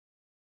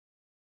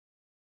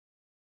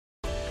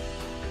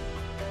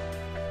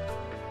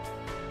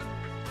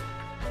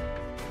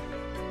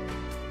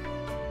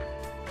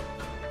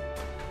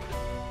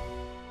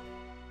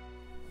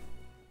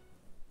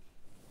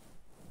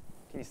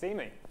you see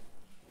me?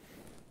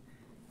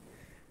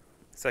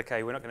 It's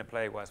okay, we're not going to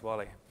play Where's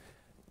Wally.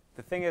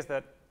 The thing is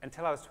that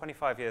until I was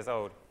 25 years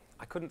old,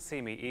 I couldn't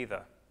see me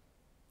either.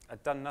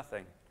 I'd done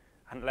nothing.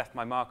 I hadn't left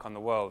my mark on the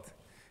world.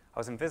 I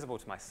was invisible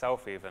to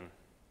myself even.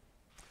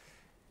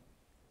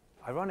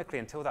 Ironically,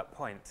 until that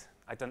point,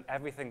 I'd done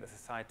everything that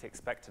society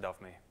expected of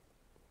me.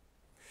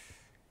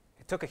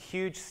 It took a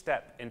huge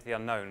step into the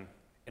unknown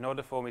in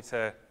order for me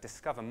to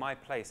discover my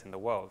place in the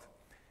world.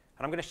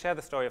 And I'm going to share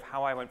the story of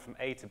how I went from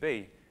A to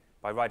B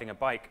by riding a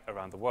bike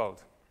around the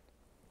world.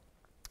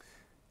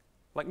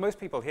 Like most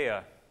people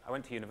here, I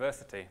went to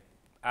university,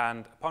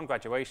 and upon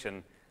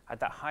graduation, I had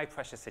that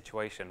high-pressure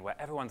situation where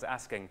everyone's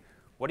asking,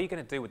 what are you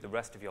going to do with the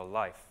rest of your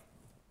life?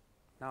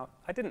 Now,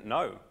 I didn't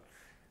know.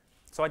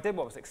 So I did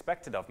what was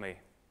expected of me.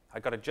 I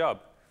got a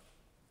job.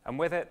 And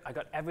with it, I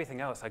got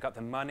everything else. I got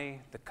the money,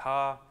 the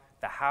car,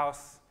 the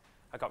house.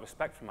 I got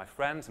respect from my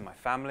friends and my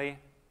family.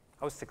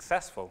 I was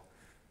successful.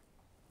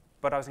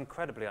 But I was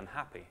incredibly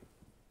unhappy.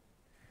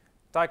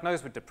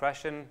 Diagnosed with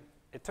depression,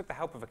 it took the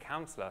help of a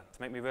counselor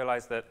to make me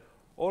realize that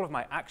all of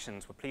my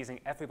actions were pleasing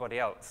everybody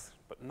else,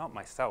 but not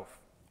myself.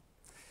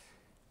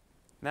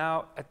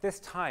 Now, at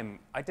this time,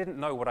 I didn't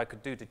know what I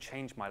could do to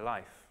change my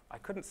life. I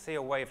couldn't see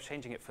a way of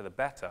changing it for the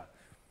better.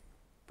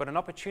 But an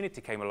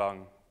opportunity came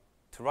along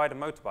to ride a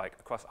motorbike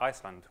across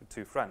Iceland with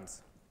 2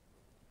 friends.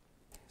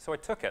 So I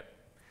took it.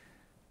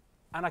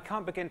 And I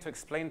can't begin to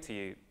explain to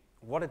you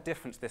what a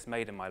difference this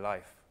made in my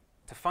life.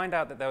 To find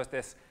out that there was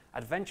this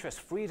adventurous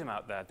freedom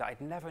out there that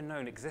I'd never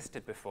known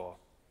existed before.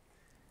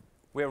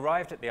 We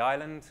arrived at the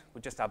island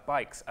with just our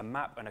bikes, a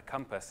map and a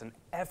compass, and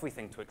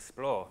everything to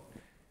explore.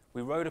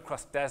 We rode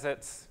across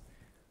deserts,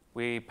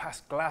 we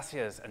passed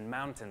glaciers and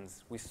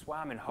mountains, we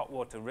swam in hot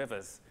water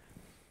rivers,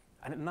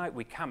 and at night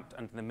we camped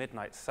under the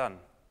midnight sun.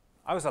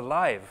 I was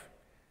alive,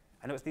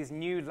 and it was these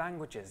new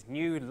languages,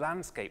 new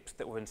landscapes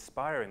that were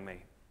inspiring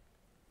me.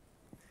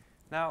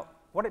 Now,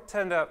 what it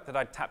turned out that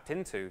I'd tapped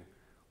into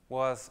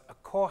was a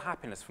core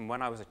happiness from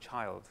when I was a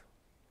child.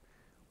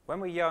 When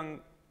we're young,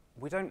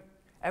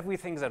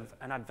 everything's an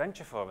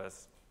adventure for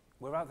us.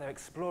 We're out there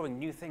exploring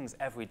new things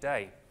every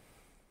day.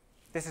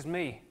 This is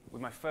me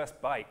with my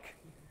first bike.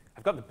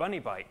 I've got the bunny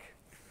bike.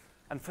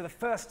 And for the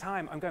first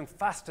time, I'm going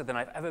faster than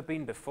I've ever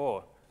been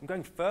before. I'm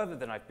going further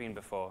than I've been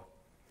before.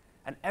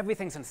 And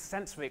everything's a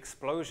sensory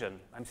explosion.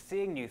 I'm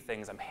seeing new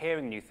things. I'm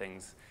hearing new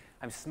things.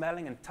 I'm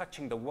smelling and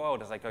touching the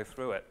world as I go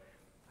through it.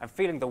 I'm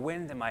feeling the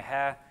wind in my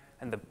hair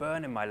and the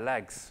burn in my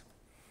legs.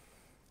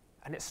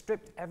 And it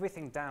stripped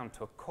everything down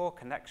to a core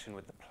connection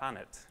with the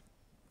planet.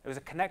 It was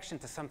a connection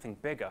to something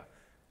bigger,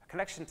 a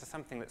connection to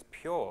something that's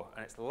pure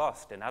and it's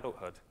lost in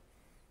adulthood.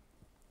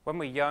 When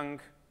we're young,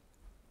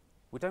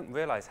 we don't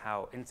realize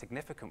how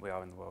insignificant we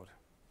are in the world,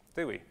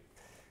 do we?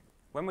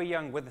 When we're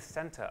young, we're the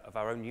center of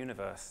our own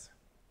universe.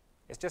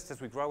 It's just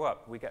as we grow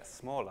up, we get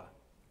smaller.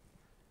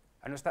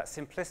 And it was that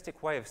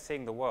simplistic way of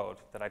seeing the world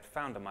that I'd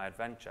found on my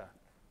adventure.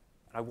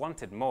 And I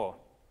wanted more.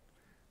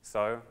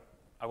 So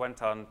I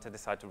went on to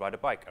decide to ride a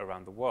bike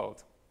around the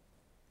world.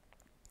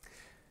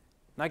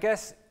 And I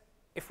guess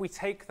if we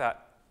take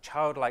that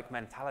childlike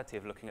mentality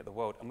of looking at the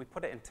world and we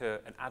put it into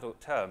an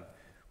adult term,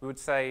 we would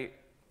say,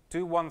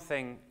 do one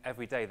thing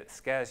every day that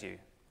scares you.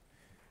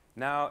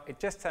 Now, it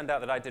just turned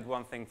out that I did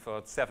one thing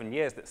for 7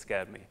 years that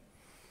scared me.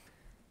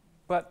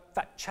 But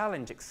that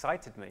challenge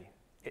excited me.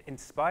 It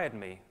inspired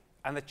me.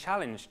 And the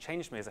challenge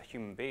changed me as a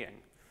human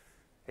being.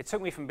 It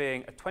took me from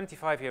being a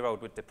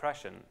 25-year-old with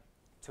depression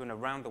to an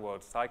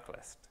around-the-world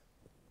cyclist.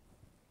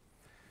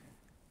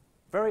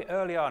 Very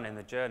early on in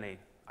the journey,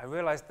 I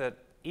realized that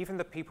even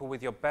the people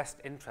with your best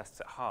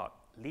interests at heart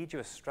lead you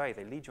astray.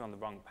 They lead you on the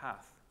wrong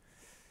path.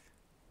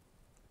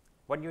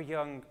 When you're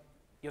young,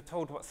 you're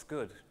told what's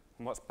good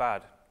and what's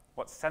bad,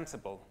 what's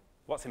sensible,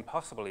 what's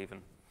impossible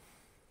even.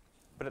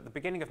 But at the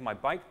beginning of my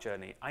bike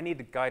journey, I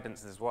needed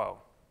guidance as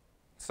well.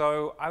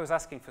 So I was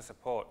asking for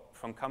support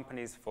from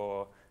companies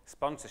for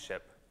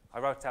sponsorship. I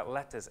wrote out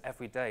letters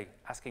every day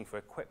asking for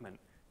equipment,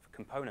 for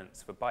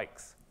components, for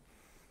bikes.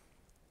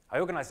 I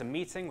organized a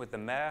meeting with the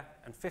mayor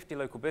and 50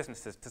 local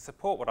businesses to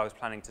support what I was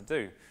planning to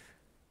do.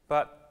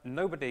 But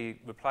nobody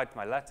replied to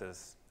my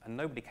letters, and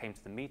nobody came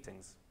to the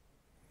meetings.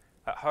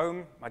 At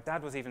home, my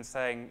dad was even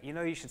saying, you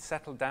know, you should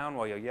settle down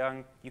while you're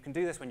young. You can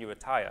do this when you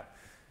retire.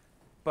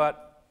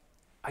 But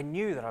I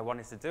knew that I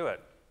wanted to do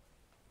it.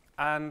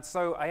 And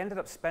so I ended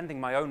up spending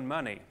my own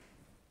money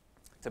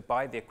to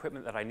buy the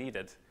equipment that I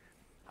needed.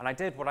 And I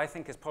did what I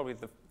think is probably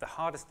the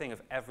hardest thing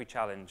of every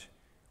challenge,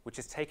 which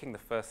is taking the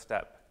first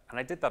step. And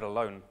I did that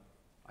alone.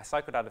 I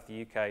cycled out of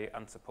the UK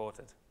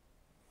unsupported.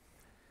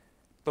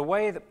 The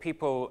way that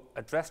people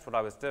addressed what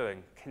I was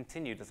doing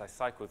continued as I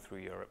cycled through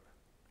Europe.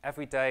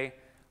 Every day,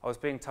 I was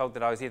being told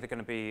that I was either going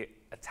to be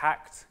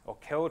attacked or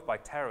killed by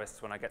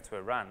terrorists when I get to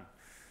Iran.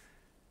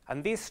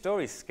 And these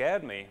stories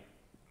scared me.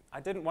 I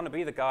didn't want to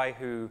be the guy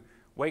who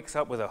wakes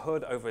up with a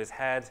hood over his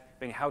head,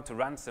 being held to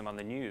ransom on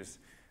the news.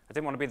 I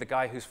didn't want to be the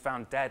guy who's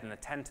found dead in a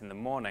tent in the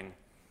morning.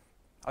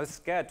 I was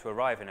scared to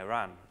arrive in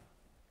Iran.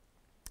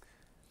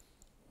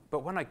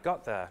 But when I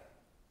got there,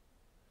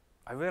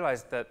 I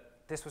realized that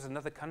this was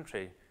another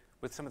country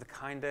with some of the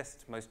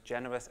kindest, most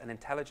generous and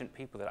intelligent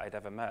people that I'd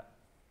ever met.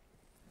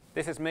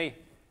 This is me,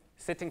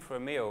 sitting for a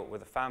meal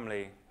with a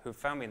family who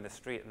found me in the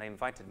street and they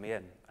invited me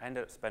in. I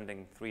ended up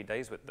spending 3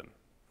 days with them.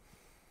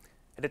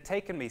 It had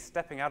taken me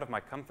stepping out of my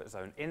comfort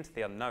zone into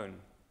the unknown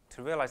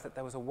to realize that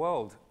there was a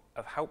world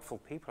of helpful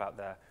people out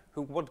there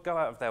who would go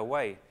out of their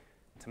way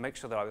to make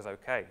sure that I was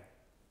okay.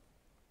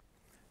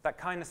 That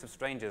kindness of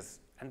strangers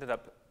ended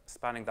up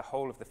spanning the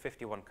whole of the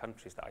 51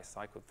 countries that I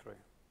cycled through.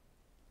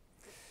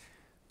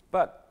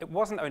 But it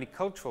wasn't only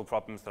cultural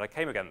problems that I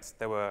came against.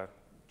 There were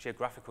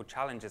geographical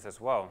challenges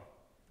as well,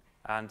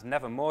 and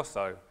never more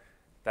so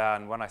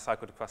than when I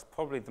cycled across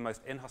probably the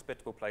most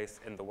inhospitable place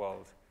in the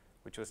world,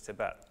 which was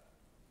Tibet.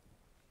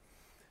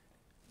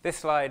 This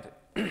slide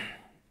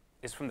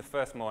is from the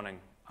first morning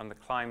on the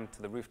climb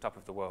to the rooftop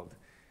of the world.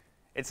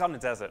 It's on a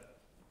desert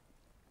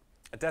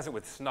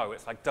with snow.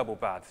 It's like double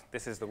bad.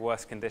 This is the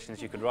worst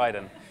conditions you could ride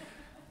in.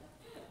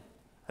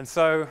 And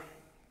so,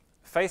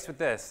 faced with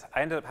this,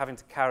 I ended up having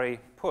to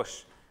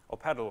push or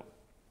pedal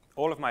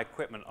all of my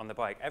equipment on the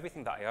bike,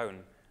 everything that I own,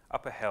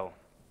 up a hill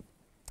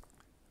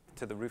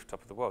to the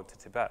rooftop of the world, to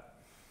Tibet.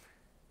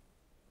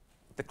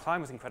 The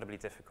climb was incredibly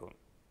difficult.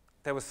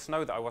 There was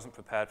snow that I wasn't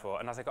prepared for,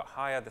 and as I got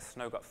higher, the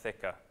snow got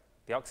thicker,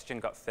 the oxygen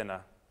got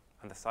thinner,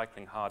 and the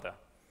cycling harder.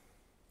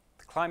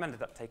 The climb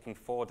ended up taking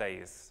 4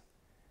 days,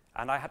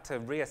 and I had to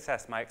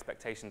reassess my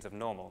expectations of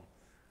normal.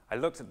 I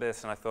looked at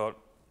this and I thought,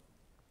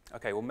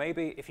 okay, well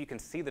maybe if you can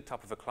see the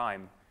top of a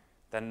climb,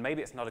 then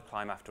maybe it's not a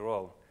climb after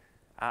all.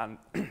 And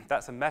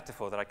that's a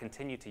metaphor that I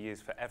continue to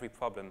use for every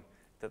problem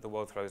that the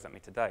world throws at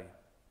me today.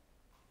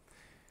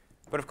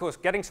 But of course,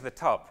 getting to the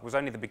top was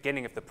only the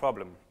beginning of the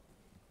problem.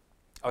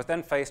 I was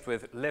then faced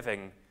with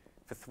living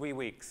for 3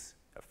 weeks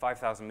at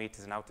 5,000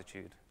 meters in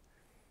altitude.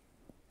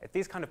 At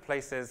these kind of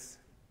places,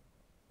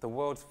 the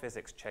world's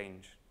physics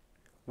change.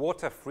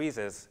 Water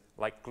freezes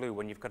like glue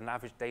when you've got an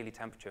average daily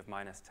temperature of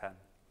 -10.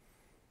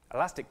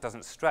 Elastic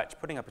doesn't stretch.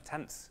 Putting up a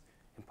tent's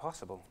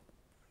impossible.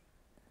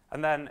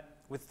 And then,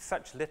 with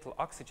such little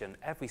oxygen,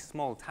 every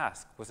small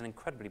task was an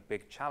incredibly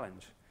big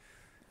challenge.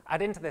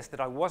 Add into this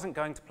that I wasn't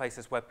going to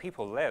places where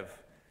people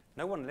live.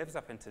 No one lives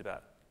up in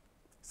Tibet.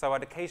 So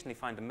I'd occasionally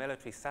find a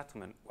military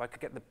settlement where I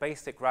could get the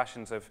basic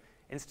rations of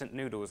instant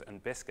noodles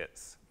and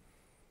biscuits.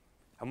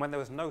 And when there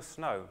was no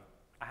snow,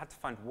 I had to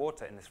find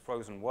water in this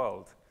frozen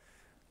world.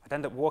 I'd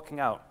end up walking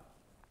out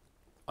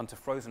onto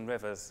frozen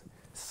rivers,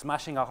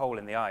 smashing a hole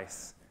in the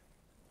ice,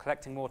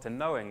 collecting water,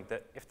 knowing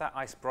that if that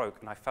ice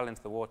broke and I fell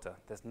into the water,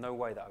 there's no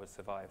way that I would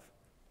survive.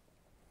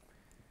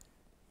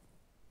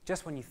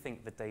 Just when you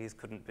think the days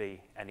couldn't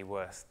be any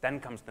worse, then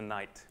comes the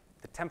night.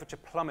 The temperature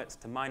plummets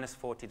to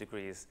 -40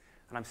 degrees,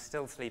 and I'm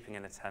still sleeping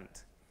in a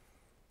tent.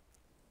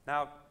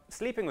 Now,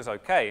 sleeping was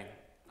okay.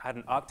 I had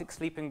an Arctic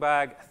sleeping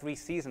bag, a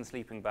 3-season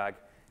sleeping bag,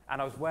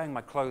 and I was wearing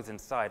my clothes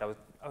inside. I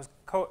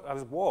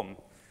was warm.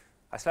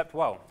 I slept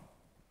well.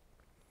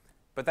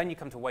 But then you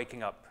come to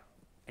waking up,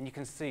 and you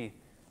can see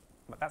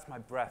that's my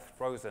breath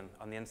frozen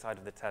on the inside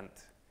of the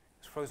tent.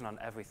 It's frozen on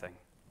everything.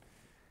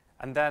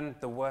 And then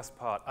the worst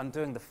part,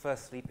 undoing the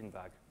first sleeping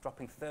bag,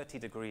 dropping 30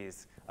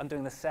 degrees,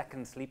 undoing the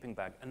second sleeping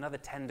bag, another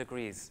 10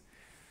 degrees.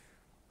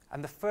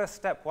 And the first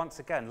step, once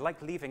again,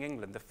 like leaving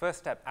England, the first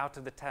step out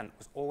of the tent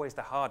was always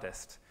the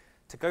hardest,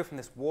 to go from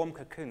this warm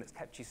cocoon that's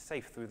kept you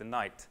safe through the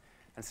night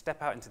and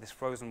step out into this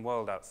frozen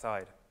world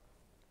outside.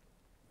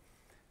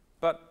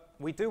 But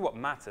we do what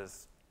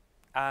matters,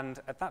 and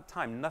at that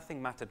time,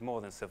 nothing mattered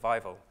more than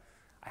survival.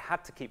 I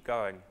had to keep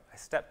going. I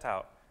stepped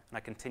out, and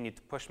I continued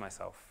to push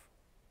myself.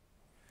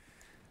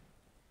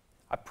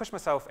 I pushed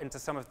myself into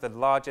some of the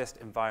largest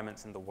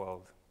environments in the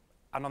world.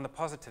 And on the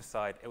positive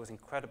side, it was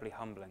incredibly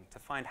humbling to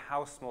find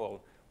how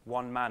small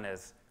one man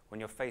is when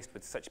you're faced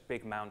with such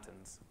big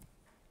mountains.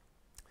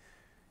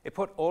 It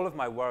put all of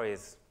my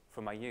worries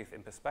from my youth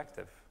in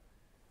perspective.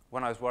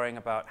 When I was worrying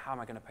about how am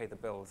I going to pay the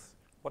bills,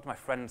 what do my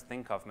friends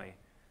think of me,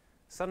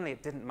 suddenly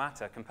it didn't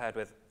matter compared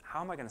with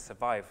how am I going to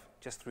survive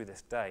just through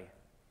this day.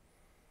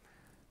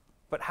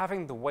 But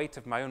having the weight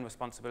of my own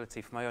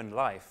responsibility for my own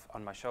life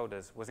on my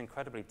shoulders was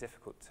incredibly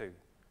difficult too.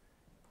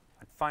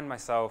 I'd find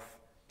myself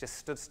just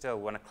stood still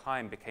when a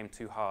climb became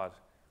too hard,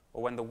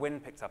 or when the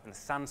wind picked up and a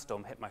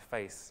sandstorm hit my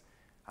face,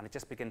 and I'd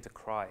just begin to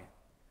cry.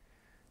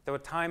 There were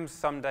times,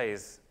 some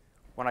days,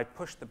 when I'd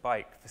pushed the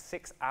bike for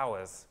 6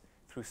 hours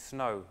through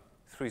snow,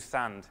 through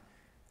sand,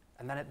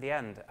 and then at the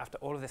end, after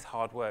all of this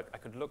hard work, I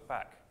could look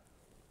back,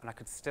 and I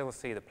could still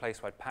see the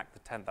place where I'd packed the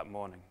tent that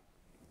morning.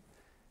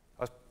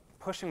 I was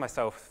pushing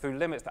myself through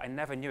limits that I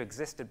never knew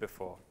existed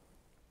before.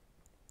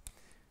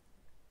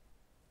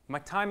 My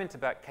time in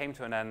Tibet came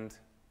to an end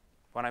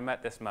when I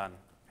met this man,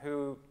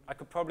 who I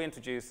could probably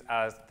introduce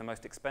as the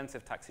most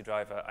expensive taxi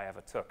driver I ever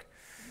took.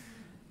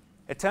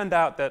 It turned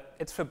out that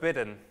it's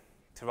forbidden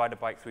to ride a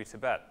bike through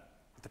Tibet.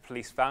 The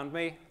police found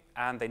me,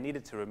 and they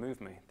needed to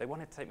remove me. They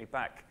wanted to take me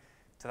back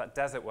to that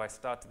desert where I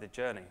started the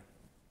journey.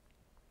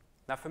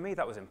 Now, for me,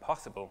 that was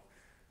impossible.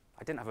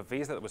 I didn't have a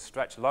visa that was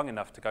stretched long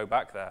enough to go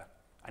back there.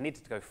 I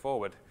needed to go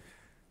forward.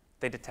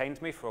 They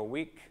detained me for a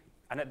week,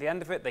 And at the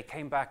end of it, they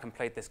came back and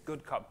played this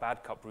good cop,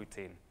 bad cop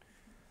routine.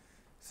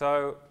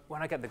 So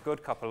when I get the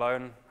good cop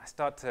alone, I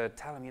start to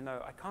tell him,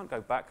 I can't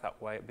go back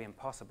that way. It would be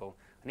impossible.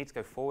 I need to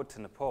go forward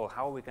to Nepal.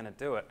 How are we going to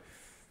do it?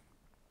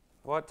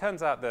 Well, it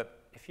turns out that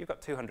if you've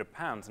got 200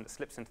 pounds and it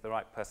slips into the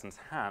right person's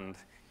hand,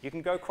 you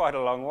can go quite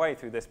a long way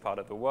through this part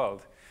of the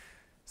world.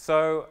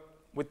 So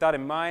with that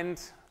in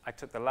mind, I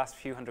took the last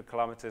few hundred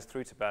kilometers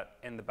through Tibet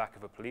in the back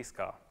of a police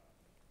car.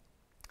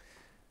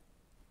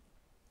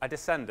 I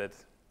descended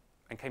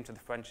and came to the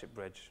Friendship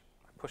Bridge.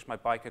 I pushed my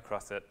bike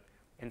across it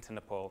into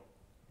Nepal.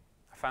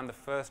 I found the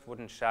first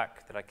wooden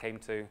shack that I came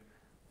to,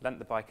 leant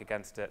the bike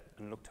against it,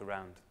 and looked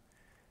around.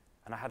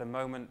 And I had a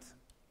moment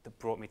that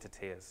brought me to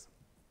tears.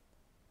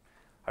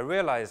 I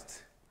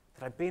realized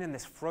that I'd been in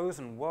this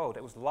frozen world.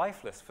 It was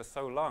lifeless for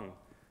so long.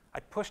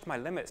 I'd pushed my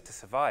limits to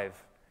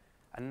survive.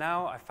 And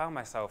now I found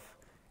myself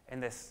in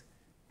this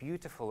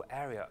beautiful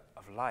area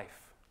of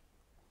life.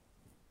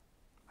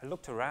 I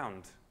looked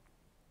around.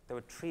 There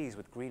were trees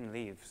with green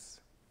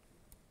leaves.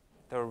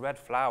 There were red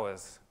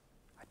flowers.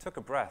 I took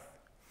a breath.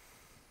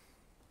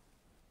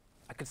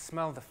 I could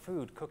smell the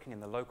food cooking in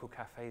the local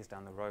cafes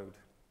down the road.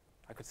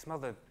 I could smell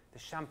the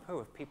shampoo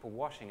of people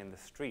washing in the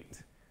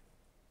street.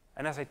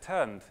 And as I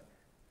turned,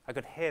 I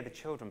could hear the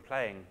children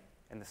playing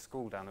in the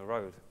school down the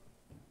road.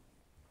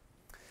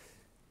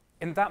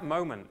 In that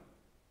moment,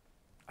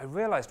 I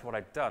realized what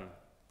I'd done.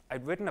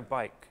 I'd ridden a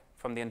bike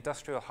from the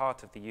industrial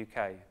heart of the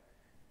UK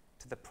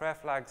to the prayer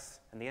flags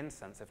and the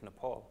incense of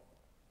Nepal.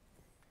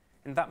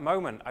 In that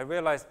moment, I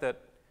realized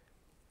that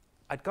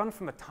I'd gone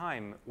from a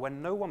time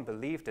when no one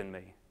believed in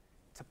me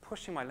to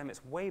pushing my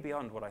limits way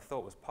beyond what I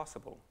thought was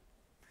possible.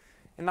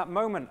 In that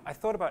moment, I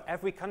thought about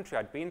every country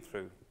I'd been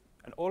through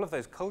and all of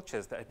those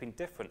cultures that had been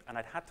different and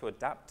I'd had to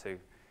adapt to.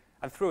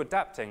 And through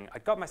adapting, I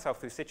got myself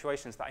through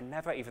situations that I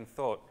never even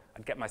thought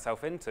I'd get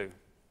myself into.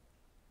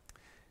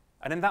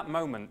 And in that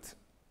moment,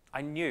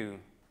 I knew,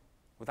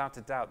 without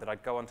a doubt, that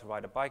I'd go on to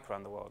ride a bike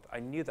around the world. I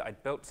knew that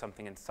I'd built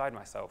something inside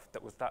myself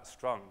that was that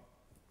strong.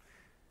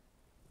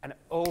 And it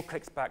all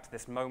clicks back to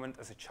this moment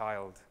as a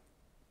child,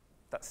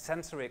 that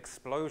sensory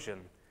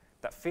explosion,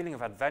 that feeling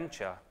of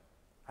adventure,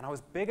 and I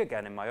was big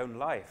again in my own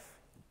life.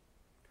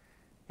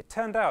 It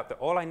turned out that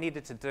all I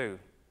needed to do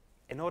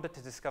in order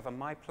to discover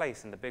my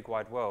place in the big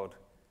wide world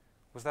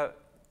was that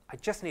I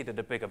just needed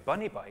a bigger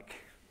bunny bike.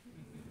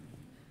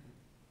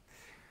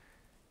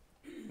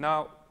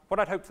 Now, what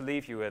I'd hope to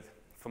leave you with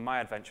from my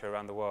adventure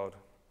around the world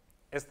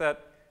is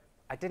that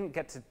I didn't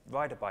get to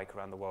ride a bike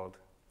around the world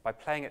by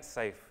playing it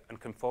safe and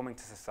conforming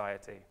to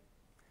society.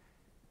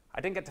 I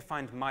didn't get to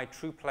find my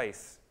true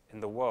place in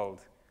the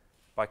world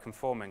by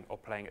conforming or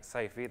playing it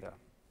safe either.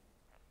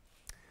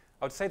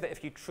 I would say that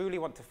if you truly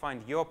want to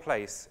find your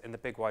place in the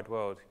big wide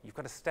world, you've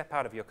got to step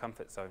out of your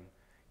comfort zone.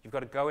 You've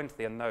got to go into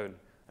the unknown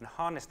and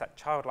harness that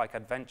childlike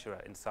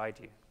adventurer inside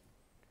you.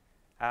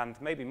 And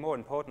maybe more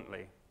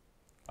importantly,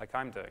 like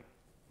I'm doing,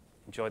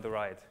 enjoy the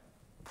ride.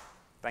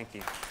 Thank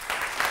you.